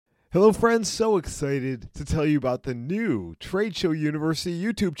Hello friends, so excited to tell you about the new Trade Show University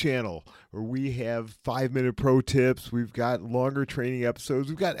YouTube channel where we have 5-minute pro tips, we've got longer training episodes,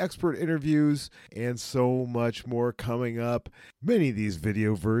 we've got expert interviews, and so much more coming up. Many of these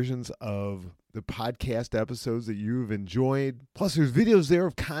video versions of the podcast episodes that you've enjoyed. Plus there's videos there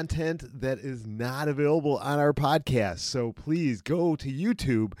of content that is not available on our podcast. So please go to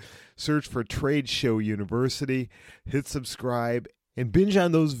YouTube, search for Trade Show University, hit subscribe, and binge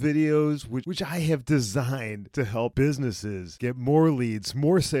on those videos, which I have designed to help businesses get more leads,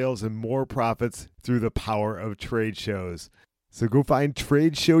 more sales, and more profits through the power of trade shows. So go find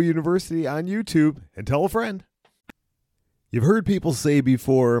Trade Show University on YouTube and tell a friend. You've heard people say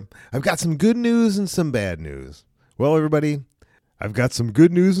before, I've got some good news and some bad news. Well, everybody, I've got some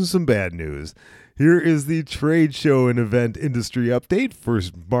good news and some bad news. Here is the trade show and event industry update for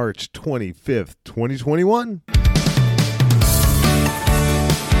March 25th, 2021.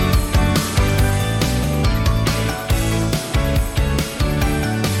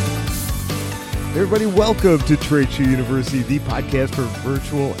 Everybody, welcome to Trade Show University, the podcast for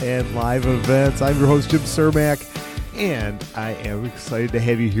virtual and live events. I'm your host, Jim Cermak, and I am excited to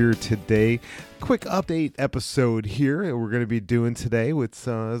have you here today. Quick update episode here we're going to be doing today with,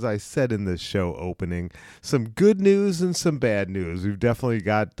 as I said in the show opening, some good news and some bad news. We've definitely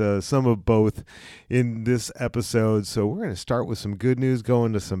got some of both in this episode, so we're going to start with some good news, go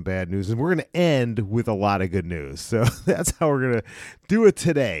into some bad news, and we're going to end with a lot of good news. So that's how we're going to do it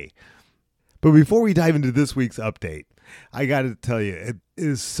today. But before we dive into this week's update, I got to tell you, it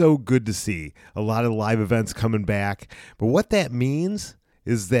is so good to see a lot of live events coming back. But what that means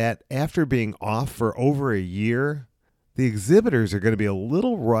is that after being off for over a year, the exhibitors are going to be a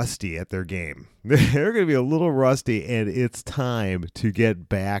little rusty at their game. They're going to be a little rusty, and it's time to get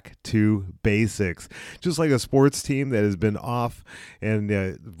back to basics. Just like a sports team that has been off,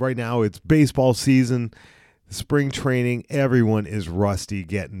 and right now it's baseball season. Spring training, everyone is rusty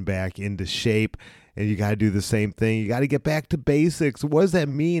getting back into shape, and you got to do the same thing. You got to get back to basics. What does that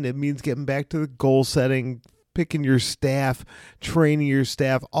mean? It means getting back to the goal setting, picking your staff, training your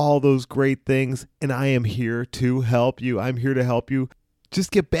staff, all those great things, and I am here to help you. I'm here to help you.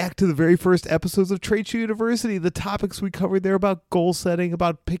 Just get back to the very first episodes of Trade Show University, the topics we covered there about goal setting,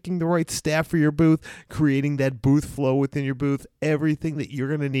 about picking the right staff for your booth, creating that booth flow within your booth, everything that you're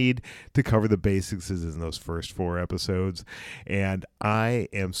going to need to cover the basics is in those first 4 episodes. And I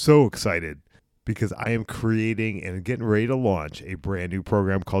am so excited because I am creating and getting ready to launch a brand new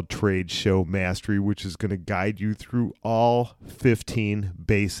program called Trade Show Mastery, which is going to guide you through all 15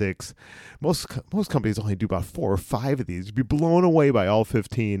 basics. Most companies only do about 4 or 5 of these. You'd be blown away by all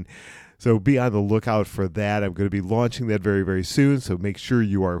 15. So be on the lookout for that. I'm going to be launching that very, very soon. So make sure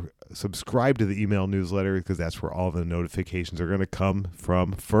you are subscribed to the email newsletter because that's where all the notifications are going to come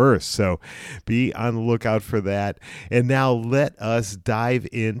from first. So be on the lookout for that. And now let us dive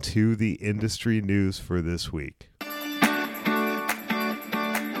into the industry news for this week.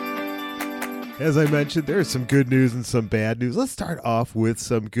 As I mentioned, there's some good news and some bad news. Let's start off with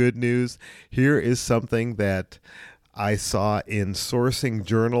some good news. Here is something that I saw in Sourcing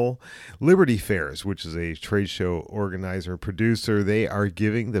Journal. Liberty Fairs, which is a trade show organizer and producer, they are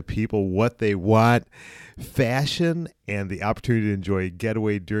giving the people what they want, fashion and the opportunity to enjoy a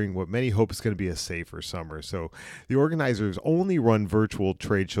getaway during what many hope is going to be a safer summer. So the organizers only run virtual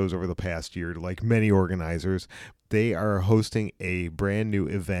trade shows over the past year, like many organizers. They are hosting a brand new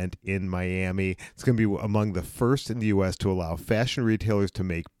event in Miami. It's going to be among the first in the U.S. to allow fashion retailers to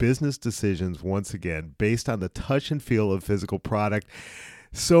make business decisions once again based on the touch and feel of physical product.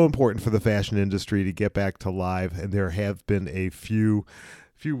 So important for the fashion industry to get back to live, and there have been a few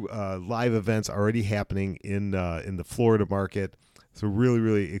live events already happening in the Florida market. So really,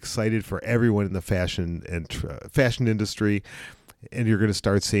 really excited for everyone in the fashion and fashion industry. And you're going to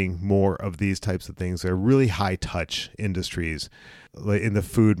start seeing more of these types of things. They're really high touch industries, like in the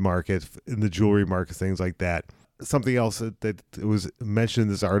food market, in the jewelry market, things like that. Something else that was mentioned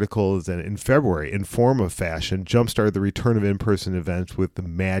in this article is that in February, Informa Fashion jumpstarted the return of in-person events with the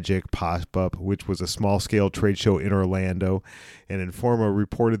Magic Pop-Up, which was a small-scale trade show in Orlando. And Informa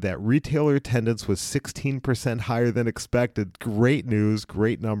reported that retailer attendance was 16% higher than expected. Great news,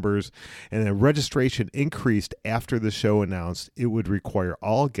 great numbers. And then registration increased after the show announced it would require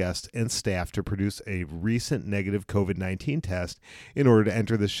all guests and staff to produce a recent negative COVID-19 test in order to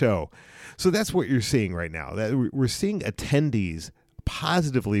enter the show. So that's what you're seeing right now. That we're seeing attendees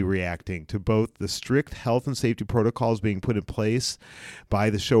positively reacting to both the strict health and safety protocols being put in place by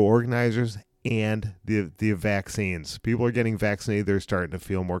the show organizers and the vaccines. People are getting vaccinated. They're starting to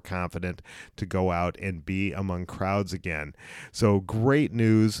feel more confident to go out and be among crowds again. So great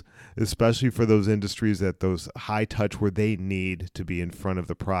news, especially for those industries that those high touch where they need to be in front of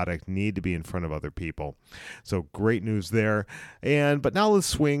the product, need to be in front of other people. So great news there. But now let's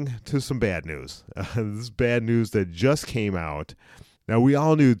swing to some bad news. This is bad news that just came out. Now, we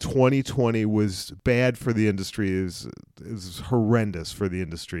all knew 2020 was bad for the industry, is horrendous for the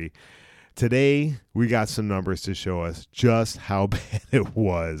industry. Today, we got some numbers to show us just how bad it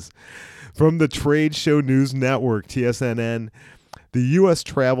was. From the Trade Show News Network, TSNN, the U.S.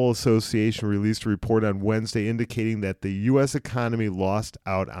 Travel Association released a report on Wednesday indicating that the U.S. economy lost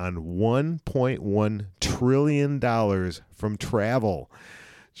out on $1.1 trillion from travel.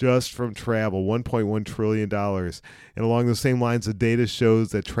 Just from travel, $1.1 trillion. And along the same lines, the data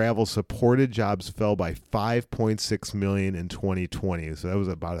shows that travel-supported jobs fell by 5.6 million in 2020. So that was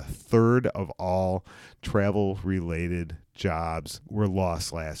about a third of all travel-related jobs were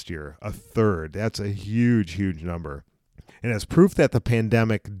lost last year. A third. That's a huge, huge number. And as proof that the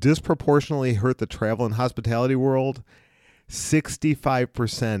pandemic disproportionately hurt the travel and hospitality world,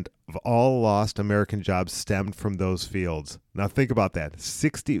 65% of all lost American jobs stemmed from those fields. Now think about that.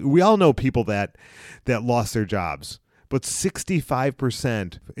 We all know people that lost their jobs, but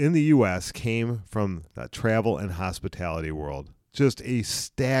 65% in the U.S. came from the travel and hospitality world. Just a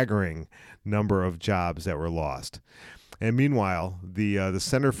staggering number of jobs that were lost. And meanwhile, the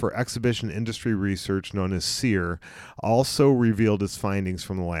Center for Exhibition Industry Research, known as CEIR, also revealed its findings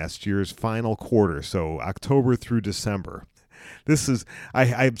from the last year's final quarter, so October through December. This is,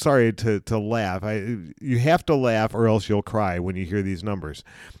 I'm sorry to laugh. You have to laugh or else you'll cry when you hear these numbers.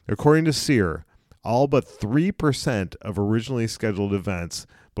 According to CEIR, all but 3% of originally scheduled events,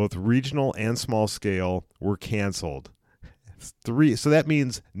 both regional and small scale, were canceled. So that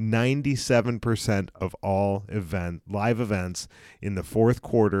means 97% of all live events in the fourth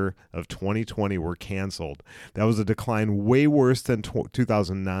quarter of 2020 were canceled. That was a decline way worse than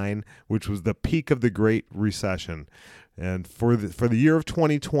 2009, which was the peak of the Great Recession. And for the year of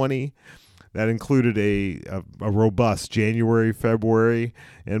 2020, that included a robust January, February,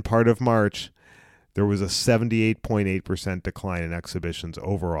 and part of March. There was a 78.8% decline in exhibitions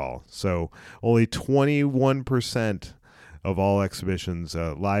overall. So only 21% of all exhibitions,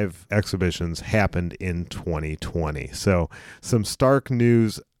 live exhibitions, happened in 2020. So some stark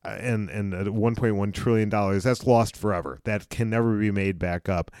news, and $1.1 trillion, that's lost forever. That can never be made back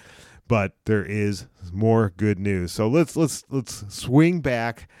up. But there is more good news. So let's swing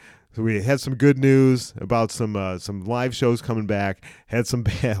back. So we had some good news about some live shows coming back. Had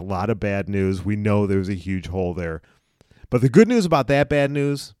a lot of bad news. We know there's a huge hole there. But the good news about that bad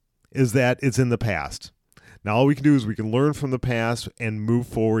news is that it's in the past. Now all we can do is we can learn from the past and move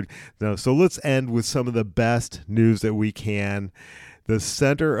forward. Now, so let's end with some of the best news that we can. The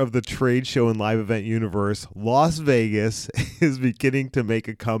center of the trade show and live event universe, Las Vegas, is beginning to make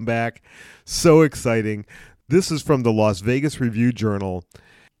a comeback. So exciting. This is from the Las Vegas Review-Journal.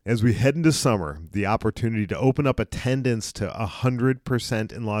 As we head into summer, the opportunity to open up attendance to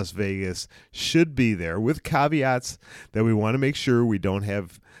 100% in Las Vegas should be there, with caveats that we want to make sure we don't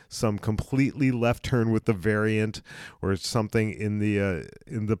have some completely left turn with the variant or something in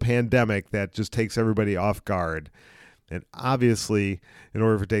the pandemic that just takes everybody off guard. And obviously, in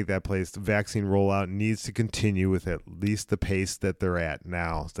order to take that place, the vaccine rollout needs to continue with at least the pace that they're at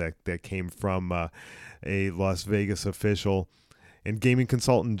now. That came from a Las Vegas official. And gaming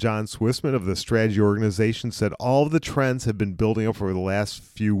consultant John Swissman of the Strategy Organization said all of the trends have been building up over the last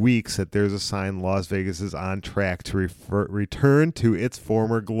few weeks, that there's a sign Las Vegas is on track to return to its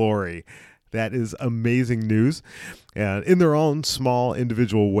former glory. That is amazing news. And in their own small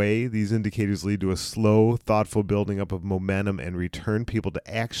individual way, these indicators lead to a slow, thoughtful building up of momentum and return people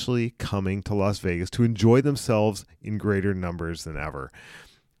to actually coming to Las Vegas to enjoy themselves in greater numbers than ever.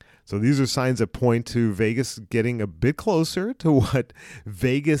 So these are signs that point to Vegas getting a bit closer to what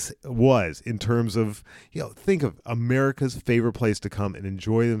Vegas was in terms of, think of America's favorite place to come and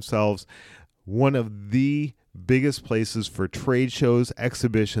enjoy themselves. One of the biggest places for trade shows,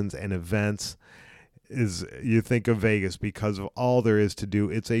 exhibitions, and events is, you think of Vegas because of all there is to do.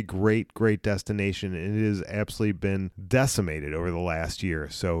 It's a great, great destination, and it has absolutely been decimated over the last year.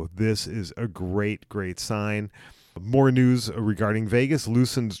 So this is a great, great sign. More news regarding Vegas.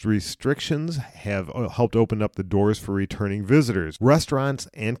 Loosened restrictions have helped open up the doors for returning visitors. Restaurants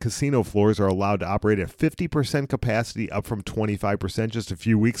and casino floors are allowed to operate at 50% capacity, up from 25% just a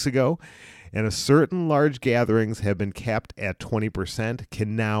few weeks ago. And certain large gatherings have been capped at 20%,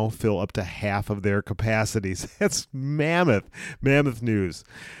 can now fill up to half of their capacities. That's mammoth news.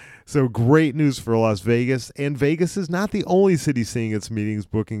 So great news for Las Vegas. And Vegas is not the only city seeing its meetings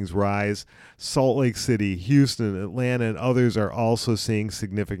bookings rise. Salt Lake City, Houston, Atlanta, and others are also seeing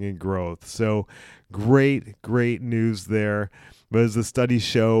significant growth. So great news there. But as the studies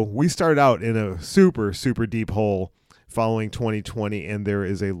show, we started out in a super deep hole following 2020, and there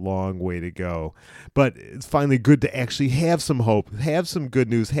is a long way to go. But it's finally good to actually have some hope, have some good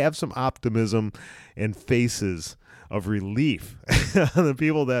news, have some optimism, and faces of relief on the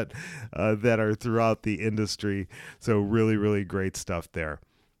people that are throughout the industry. So really great stuff there.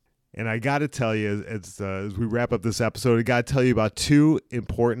 And I got to tell you, as we wrap up this episode, I got to tell you about two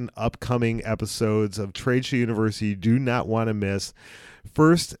important upcoming episodes of Trade Show University you do not want to miss.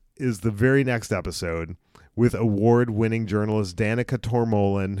 First is the very next episode with award-winning journalist Danica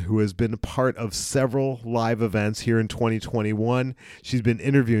Tormolen, who has been a part of several live events here in 2021. She's been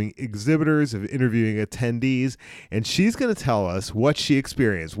interviewing exhibitors, interviewing attendees, and she's going to tell us what she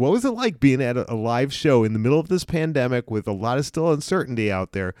experienced. What was it like being at a live show in the middle of this pandemic with a lot of still uncertainty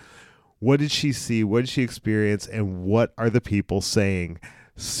out there? What did she see? What did she experience? And what are the people saying?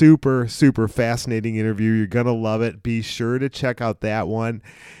 Super fascinating interview. You're going to love it. Be sure to check out that one.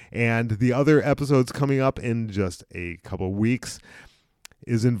 And the other episodes coming up in just a couple of weeks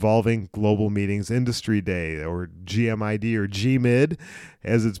is involving Global Meetings Industry Day, or GMID, or GMID,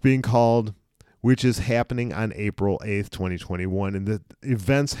 as it's being called, which is happening on April 8th, 2021. And the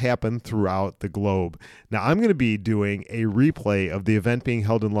events happen throughout the globe. Now, I'm going to be doing a replay of the event being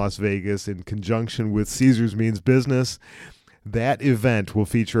held in Las Vegas in conjunction with Caesars Means Business. That event will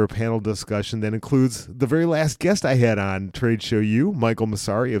feature a panel discussion that includes the very last guest I had on Trade Show U, Michael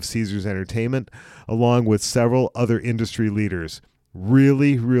Massari of Caesars Entertainment, along with several other industry leaders.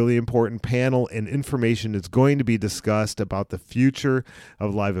 Really important panel, and information is going to be discussed about the future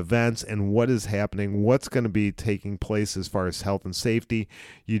of live events and what is happening, what's going to be taking place as far as health and safety.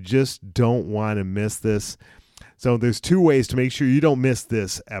 You just don't want to miss this. So there's two ways to make sure you don't miss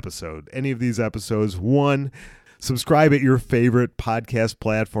this episode, any of these episodes. One, subscribe at your favorite podcast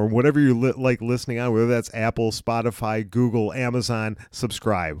platform, whatever you like listening on, whether that's Apple, Spotify, Google, Amazon.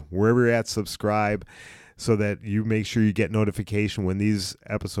 Subscribe. Wherever you're at, subscribe so that you make sure you get notification when these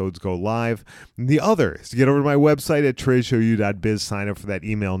episodes go live. And the other is to get over to my website at tradeshowu.biz, sign up for that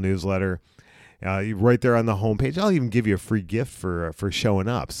email newsletter. Right there on the homepage. I'll even give you a free gift for showing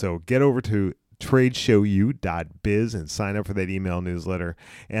up. So get over to tradeshowu.biz and sign up for that email newsletter.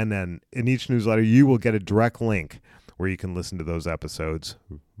 And then in each newsletter, you will get a direct link where you can listen to those episodes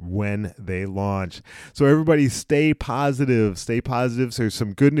when they launch. So everybody stay positive. Stay positive. So there's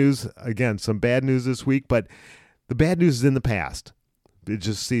some good news. Again, some bad news this week, but the bad news is in the past. It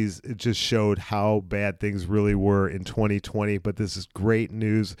just showed how bad things really were in 2020, but this is great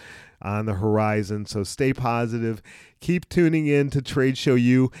news on the horizon. So stay positive. Keep tuning in to Trade Show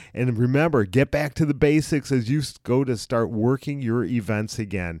U, and remember, get back to the basics as you go to start working your events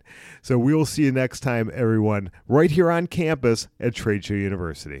again. So we will see you next time, everyone, right here on campus at Trade Show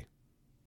University.